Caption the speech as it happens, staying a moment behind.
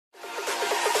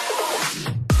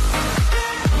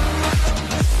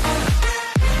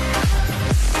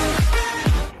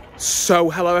So,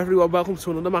 hello everyone, welcome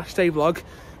to another matchday vlog.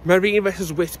 Marine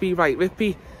versus Whitby. Right,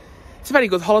 Whitby, it's a very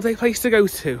good holiday place to go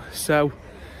to, so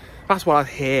that's what I've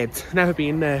heard. Never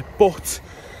been there, but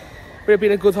it'll be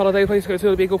a good holiday place to go to.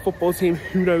 It'll be a good football team,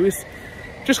 who knows.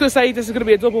 Just gonna say this is gonna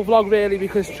be a double vlog really,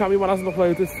 because Chammy one hasn't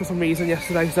uploaded for some reason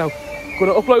yesterday, so I'm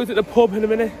gonna upload it at the pub in a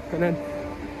minute, and then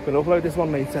I'm gonna upload this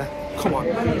one later. Come on,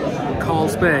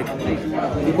 Carlsberg,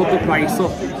 he put the price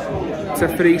up to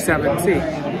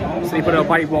 $3.70. So he put it up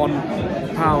by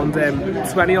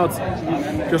 £1.20 odd,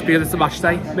 just because it's a match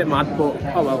day. A bit mad, but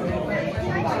oh well.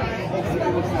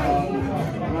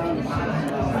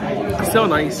 Still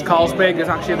nice. Carlsberg is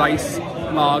actually a nice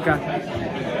lager.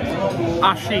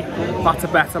 Actually, that's a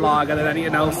better lager than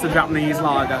anything else, the Japanese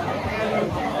lager.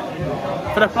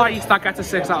 For the price, that gets a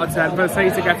 6 out of 10. For the say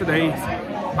to get an 8,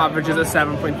 averages a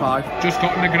 7.5. Just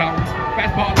got on the ground.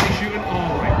 Best part of the shooting.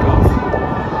 Oh my god.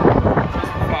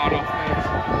 Just far off there.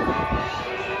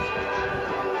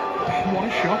 What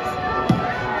a shot.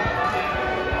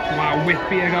 Wow,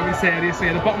 Whitby, I gotta be serious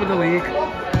here. At the bottom of the league,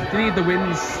 they need the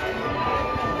wins. I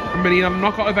mean, I've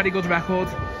not got a very good record.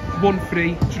 Won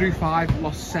 3, drew 5,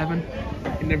 lost 7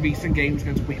 in the recent games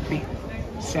against Whitby.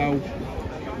 So,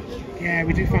 yeah,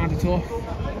 we do find it tough.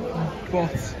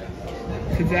 But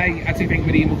today, I do think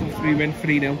Marine will come through, win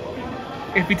 3-0.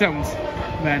 If we don't,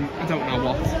 then I don't know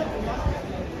what.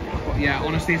 But yeah,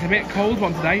 honestly, it's a bit cold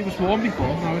one today. It was warm before,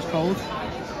 now it's cold.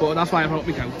 But that's why I brought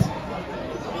my coat.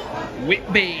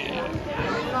 Whitby!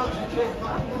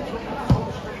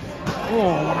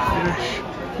 Oh, what a finish.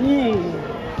 Ooh!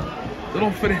 They're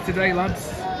all finished today,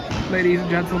 lads. Ladies and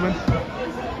gentlemen. So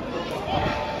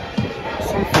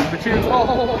bitches.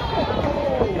 Oh!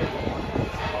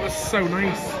 That was so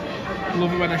nice.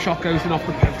 Love it when a shot goes in off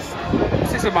the post.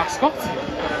 Is this a mascot?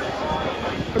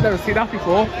 I've never seen that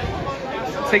before. I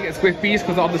think it's Whitby's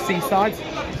because they're on the seaside.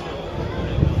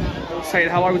 Saying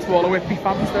hello to all the Whitby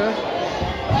fans there.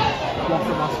 What a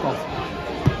mascot.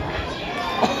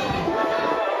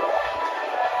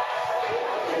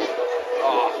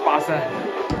 Oh, Bazza.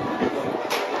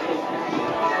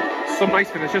 Some nice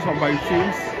finishes on both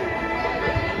teams.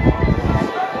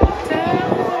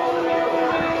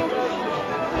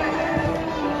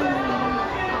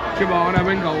 Giovanna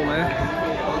in goal there.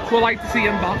 We'll like to see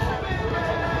him back.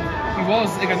 He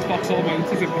was against Vauxhall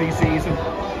Motors in pre-season.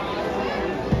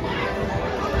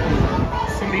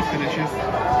 Some of these finishes.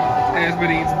 There's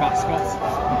Marine's mascot.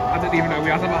 I didn't even know we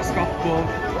had a mascot, but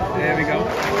there we go.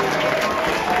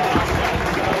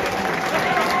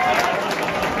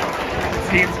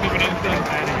 Team's coming out there.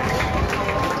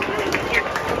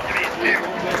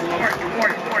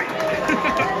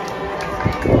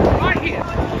 Right here.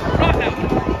 Right now.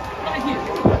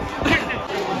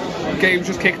 Game's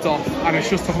just kicked off and it's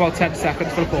just took about 10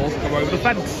 seconds for the ball to go over the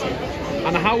fence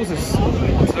and the houses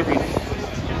onto the roof.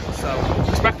 So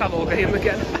expect that all game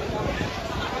again.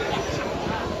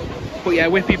 But yeah,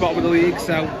 Whitby bottom of the league,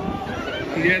 so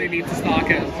you really need to start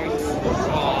getting points. Oh.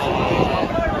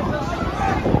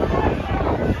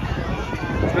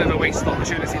 It's a bit of a wasted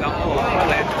opportunity that one.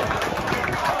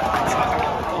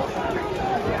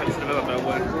 It's in the middle of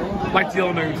nowhere. Like deal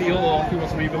or no deal, or who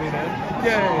wants to be a millionaire?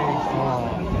 Yay!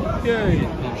 Oh. Yay!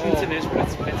 Shooting this, but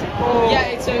it's better. Oh. Yeah,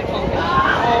 it's a compliment.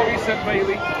 Oh, he said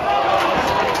Bailey.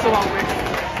 Still on me.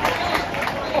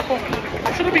 Oh,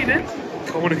 should have been in.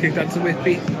 I want to kick that to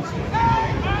Whitby.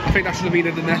 I think that should have been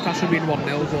in the net. That should have been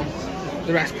 1-0, but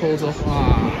the rest pulls up.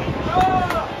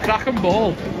 Ah. Cracking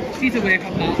ball. Just need to work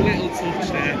on that little touch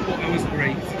there, but that was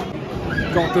great.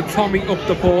 Got the Tommy up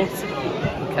the port.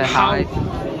 Okay, hi.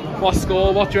 What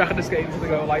score? What do you reckon this game's going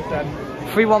to go like then?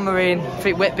 3-1 Marine. I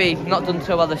think Whitby not done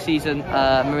so well this season.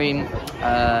 Marine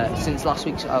since last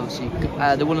week's obviously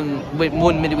they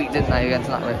won midweek, didn't they, against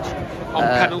Natwich? On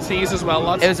penalties as well,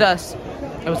 lads. It was us.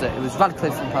 It was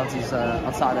Radcliffe on penalties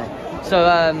on Saturday. So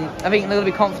I think they're going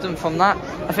to be confident from that.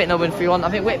 I think they'll win 3-1. I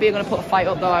think Whitby are going to put a fight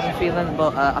up though, I have a feeling,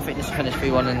 but I think this will finish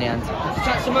 3-1 in the end.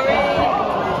 Chat to Marine.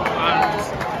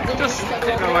 And just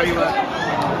didn't go anywhere.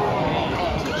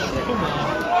 Come on.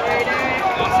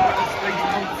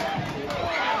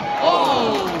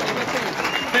 Oh!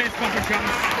 First proper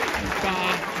chance for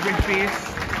Whitby's.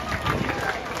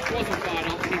 Wasn't far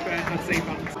off, keeper had safe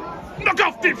hands. Knock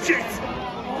off, dipshit!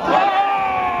 Oh!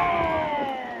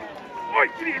 Oi,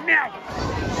 get in now!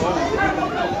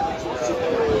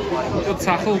 Good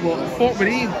tackle, but Fort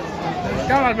Marine. They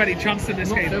haven't had many chances in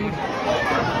this game.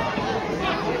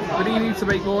 Marine need to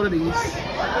make more of these.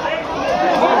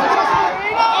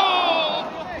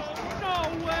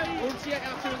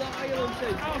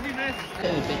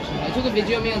 I took a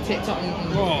video of me on TikTok and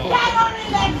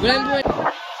remember when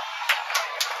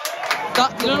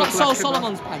That, you know that Sol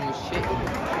Solomon's pen was shit.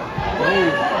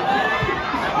 Oh.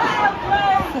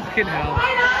 Fucking hell.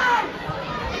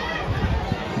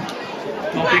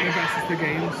 Not being the best at the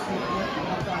games.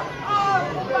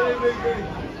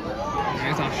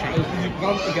 There's our shot.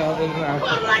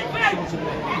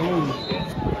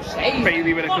 Save.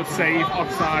 Bailey with a good save.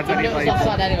 Offside It anyway. was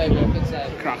offside anyway, but good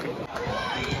save. Cracking.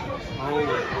 What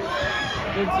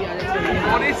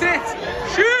What is it?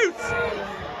 Shoot!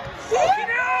 Fucking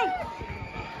hell!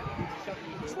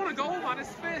 Just what a goal, man.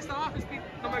 This first half has been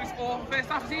the most awful. First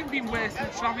half has even been worse than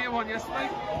the Champion one yesterday.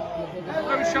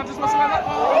 No chances whatsoever.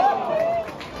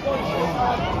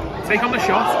 Take on the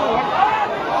shot.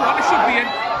 Well, it should be in.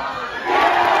 1-0.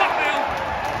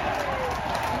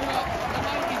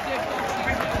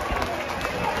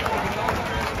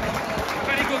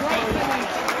 Very good goal.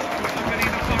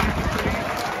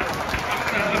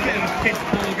 A bit of a piss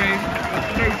ball game.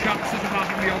 No chances of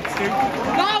having the odds to.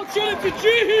 Now shoot it to G!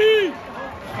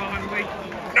 Finally.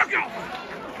 Knock off!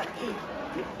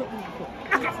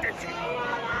 Knock off this!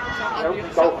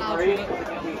 Goal for Marine,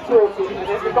 40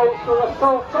 minutes, the goal for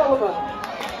Sol Solomon.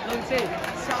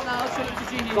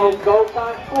 Goal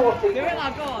time 40 minutes,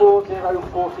 40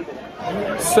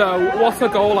 minutes. So, what a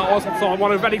goal that was from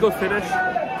Solomon, a very good finish.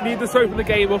 Need to open the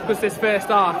game up because this first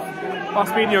half,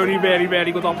 that's been the only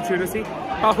really good opportunity.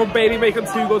 Apart from Bailey making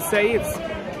 2 good saves,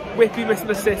 Whitby missing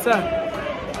a sitter,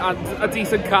 and a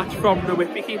decent catch from the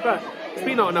Whitby keeper. It's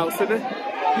been nothing else, isn't it?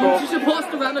 Who supports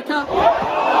the Remika?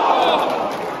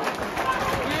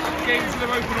 Games should have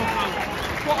opened up now.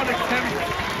 What an attempt,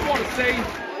 what a save.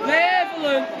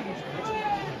 Neverland!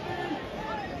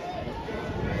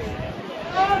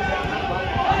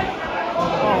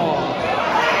 Oh.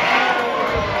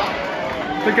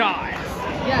 The guys.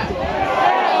 Yeah.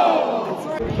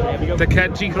 The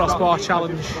Kenji crossbar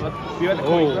challenge.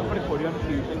 Oh.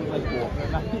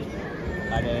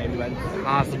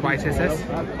 That's the right hit it.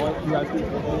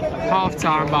 Half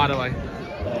time, by the way.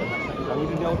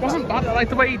 Wasn't bad. I like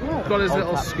the way he got his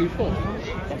little scoop up.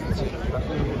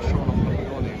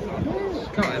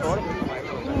 Come on.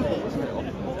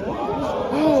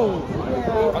 Oh.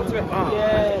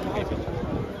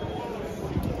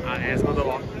 And here's another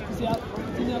one.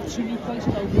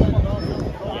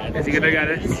 Is he gonna get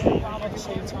it?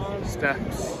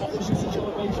 Steps.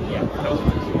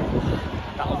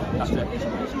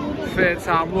 Third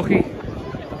time lucky.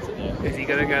 Is he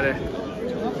gonna get it?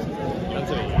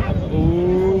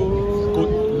 Ooh. Good,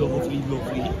 lovely.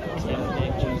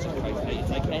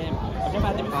 I've never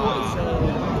had it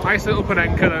before. Nice little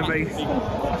Panenka though, mate.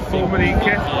 Full Marine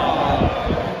kit.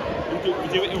 We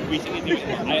do it in recently, do it.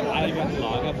 I went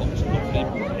lager, but just lovely.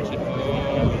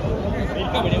 You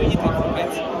go in it when you take from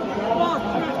it.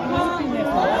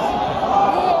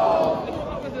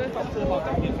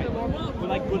 We're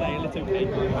like good ale, it's okay. You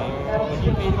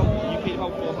paid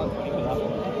about £4.20 for that.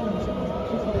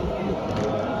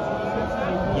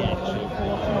 Yeah, true.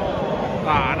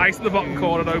 Ah, nice in the bottom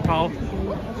corner though, pal.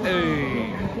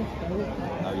 Hey.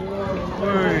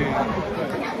 Hey.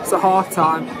 It's a half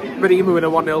time. Marine with a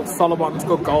 1-0. Solomon's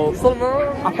good goal.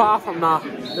 Apart from that,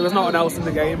 there was nothing else in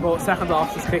the game, but second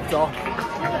half just kicked off.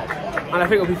 And I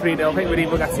think it'll be 3-0. I think Marine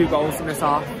will get 2 goals in this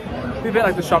half. It'll be a bit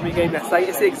like the Shamrock game yesterday.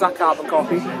 It's the exact carbon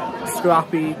copy.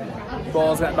 Scrappy,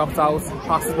 balls getting knocked out,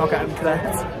 passes not getting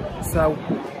correct. So,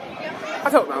 I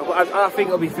don't know, but I think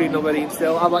it'll be 3-0 Marine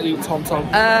still. How about you, Tom?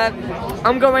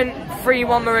 I'm going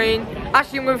 3-1 Marine.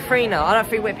 Actually, I'm going 3-0. I don't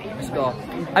think Whitby can score.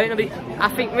 I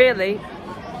think really,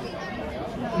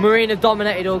 Marine have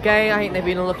dominated all game. I think they've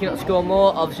been looking to score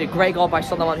more. Obviously, a great goal by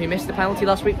Sunderland who missed the penalty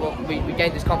last week, but we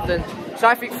gained his confidence. So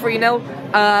I think 3-0.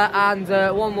 And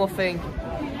one more thing.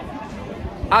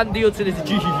 Andy Hudson is a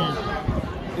GGG.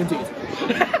 Indeed.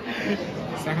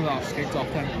 Second half kicked off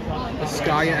then. The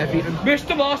Sky at Everton.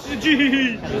 Mr. Master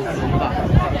G!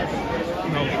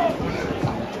 No.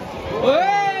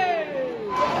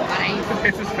 Hey!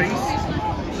 Hit his face.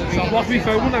 So what we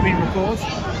phone when I mean record.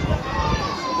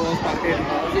 Ball's back in.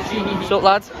 What's up,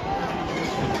 lads?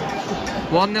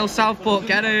 1-0 Southport,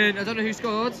 get in. I don't know who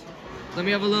scored. Let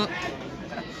me have a look.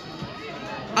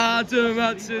 Adam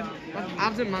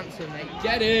Manson, mate.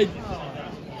 Get in.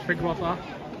 Think about that.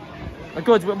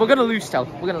 Good, we're going to lose still.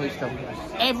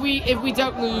 If we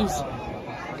don't lose,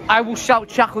 I will shout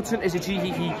Shackleton as a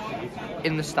GGG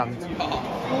in the stand.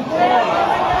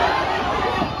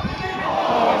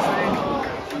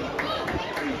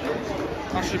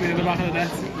 That should be in the back of the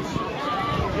net.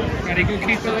 Very good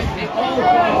keeper.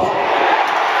 2-0.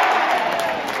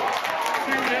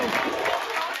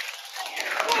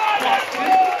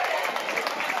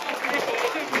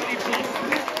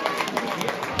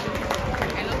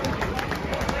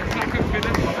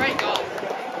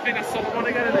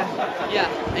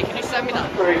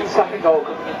 Marine. Second goal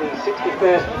coming in the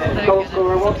 61st minute. Goal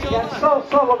scorer once again, Sol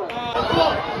Solomon.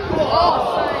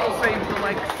 Save the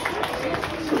legs.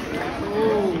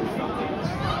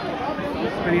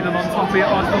 Really them on top of it.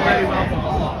 Oh, it's done very well.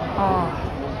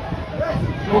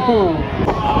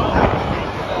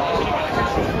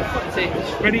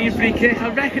 Ready free kick. I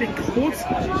reckon it could.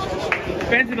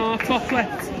 Bending our top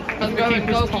left. I'm going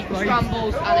goalkeeper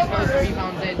scrambles and it goes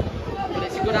rebounds in. But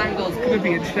it's a good angle. Could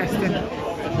be interesting. There's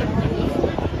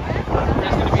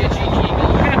going to be a GG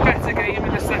goal. Been a better game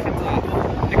in the second half.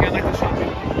 Again, like the champion.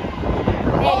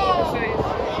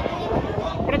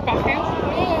 What a backheel.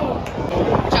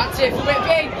 Chance here for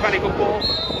Whitby. Very good ball.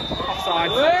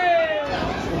 Offside.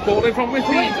 Ball in from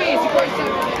Whitby. Whitby is a great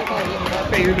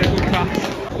time. Bailey with a good catch.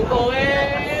 Good ball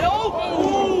in.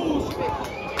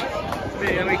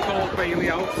 Nearly called Bailey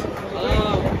out.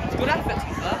 It's good effort.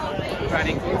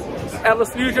 Very good.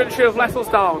 Ellis Nugent should have let us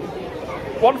down.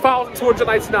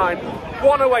 1,299.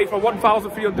 One away from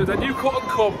 1,300. And you couldn't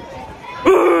come.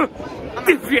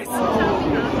 Idiot.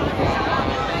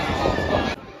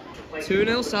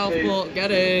 2-0 Southport,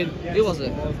 get in. Who was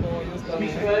it?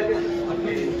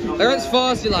 It's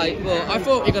Farsi, like, but I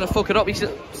thought you were going to fuck it up. You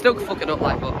still can fuck it up,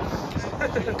 like, but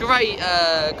great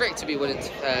to be winning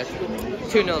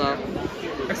 2-0 now.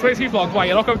 Explain to your vlog why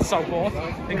you're not going to Southport,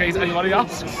 in case anybody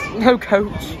asks. No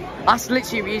coach. That's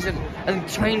literally the reason. And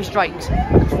train strikes.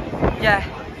 Yeah.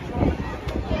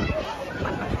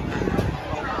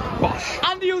 Bosh.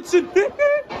 Andy Hudson.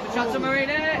 Chance of Marine.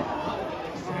 They're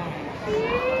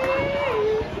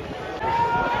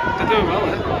doing well,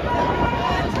 isn't it?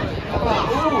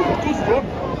 Ooh, good run.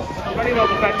 Very well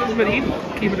defended, Marine.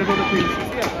 Keeping it under clean sheet.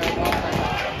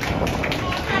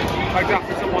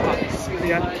 Exactly what happens in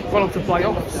the end. Well up to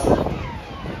playoffs.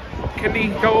 Can he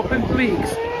go up in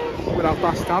leagues without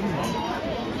that stand?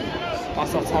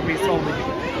 That's what Tommy's told me.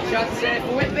 Chance here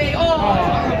for Whitby.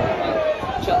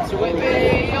 Oh! Chance for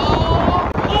Whitby. Oh!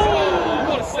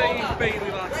 What a save,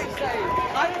 Bailey, lads.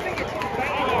 I don't think it's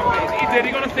He did,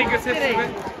 he got a fingertip to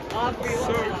it.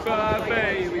 Super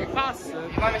Bailey, pass it.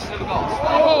 If I miss another goal.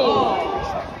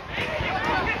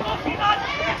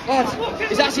 What?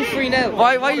 It's actually 3-0.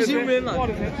 Why are you zooming in like?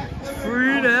 What is it?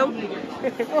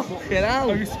 3-0. Get out.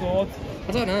 Who scored?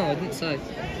 I don't know, I didn't say.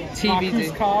 Marcus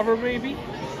TBD. Carver, maybe?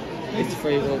 It's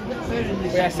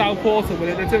 3-1. Yeah, Southport are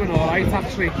winning. They're doing alright,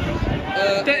 actually.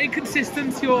 They're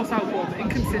inconsistent, your Southport.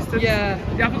 Inconsistent. Yeah.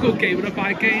 You have a good game and a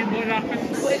bad game, what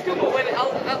happens? Well, it's good, but when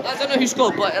I don't know who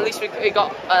scored, but at least we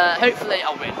got, hopefully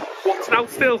a win. What's now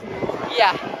still?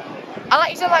 Yeah.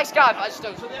 He's a nice guy, but I just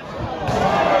don't.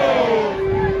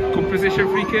 Good position,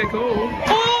 free kick. Oh!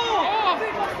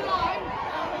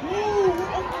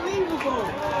 Unbelievable!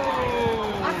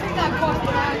 I think that crossed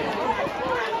the line.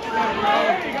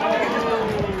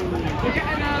 We're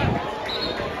getting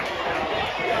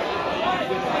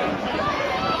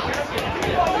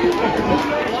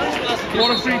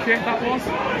What a free kick that was. I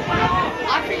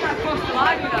think that crossed the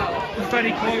line, you know. It was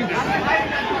very close. It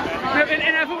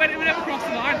never crossed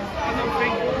the line, I don't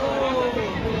think.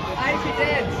 I think it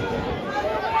did.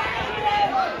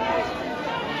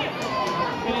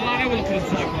 Well, I will look at it.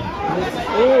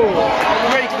 Oh,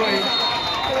 very close.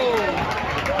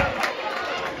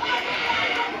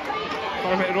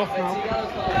 Got a bit rough now.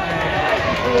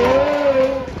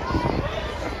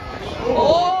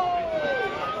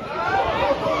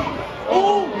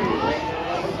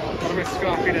 Got a bit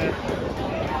scrappy there.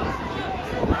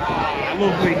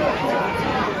 Lovely.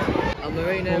 And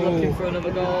Marina looking for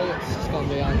another goal. It's just gone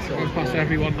behind. So Goes past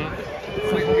everyone that.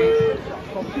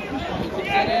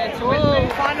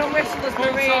 Final whistle as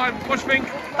Full Marine. time, push think.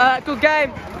 Good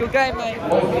game. Good game, mate.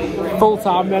 Full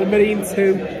time then, Marine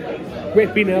 2,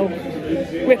 Whitby 0.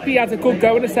 Whitby had a good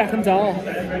go in the second half,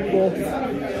 but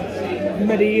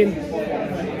Marine,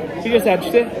 he just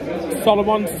edged it.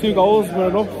 Solomon's 2 goals were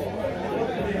enough.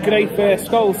 Great first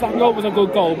goal. Second goal was a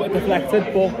good goal, but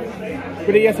deflected. But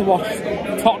we're here to watch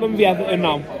Tottenham v Everton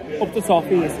now. Up the top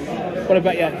he is. But I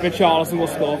bet you Richarlison will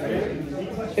score.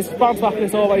 It's bounce back and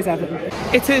it's always Everton.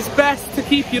 It is best to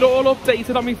keep you all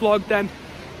updated on my vlog then.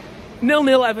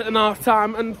 0-0 Everton half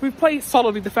time, and we've played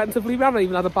solidly defensively. We haven't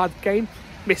even had a bad game.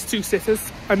 Missed 2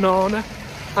 sitters, Anana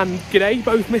and Gray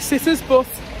both missed sitters, but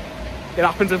it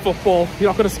happens in football. You're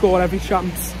not going to score every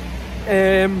chance.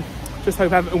 Just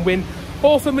hope Everton win.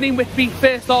 Also, Marine Whitby,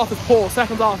 first half was poor,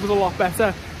 second half was a lot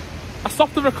better. I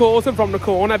stopped the recording from the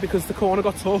corner because the corner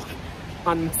got took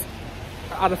and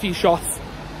I had a few shots,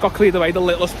 got cleared away the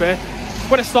littlest bit.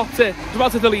 When I stopped it, I was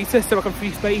about to delete it so I can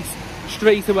free space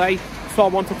straight away.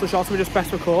 Someone took the shot, so we just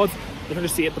pressed record. You can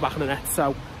just see it at the back of the net,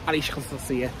 so at least you can still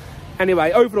see it.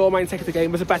 Anyway, overall, my take of the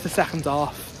game was a better second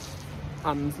half.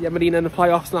 And yeah, Marina in the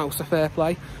playoffs now, so fair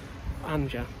play.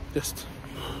 And yeah, just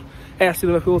AFC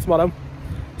Liverpool tomorrow.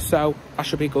 So that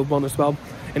should be a good one as well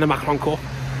in the Macron Cup.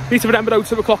 Need to remember though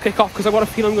 2 o'clock kick off because I've got a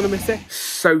feeling I'm going to miss it.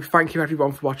 So thank you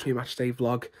everyone for watching my matchday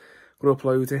vlog. I'm going to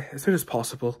upload it as soon as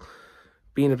possible.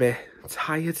 Being a bit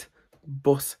tired,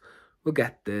 but we'll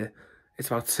get there. It's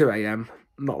about 2 AM.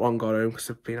 Not long gone home because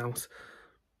I've been out.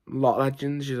 A lot of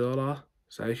legends, you all are.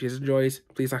 So if you enjoyed,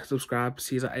 please like, subscribe.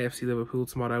 See you at AFC Liverpool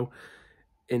tomorrow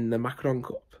in the Macron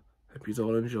Cup. Hope you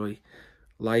all enjoy.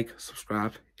 Like,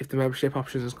 subscribe. If the membership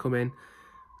options come in,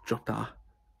 drop that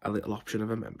a little option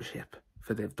of a membership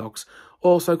for Div Dogs.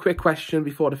 Also, quick question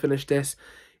before I finish this.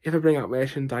 If I bring out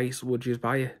merchandise, would you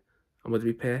buy it? And would it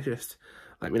be purchased?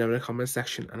 Let me know in the comment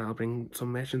section and I'll bring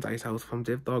some merchandise out from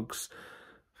Div Dogs.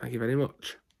 Thank you very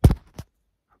much.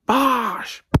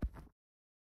 Bosh!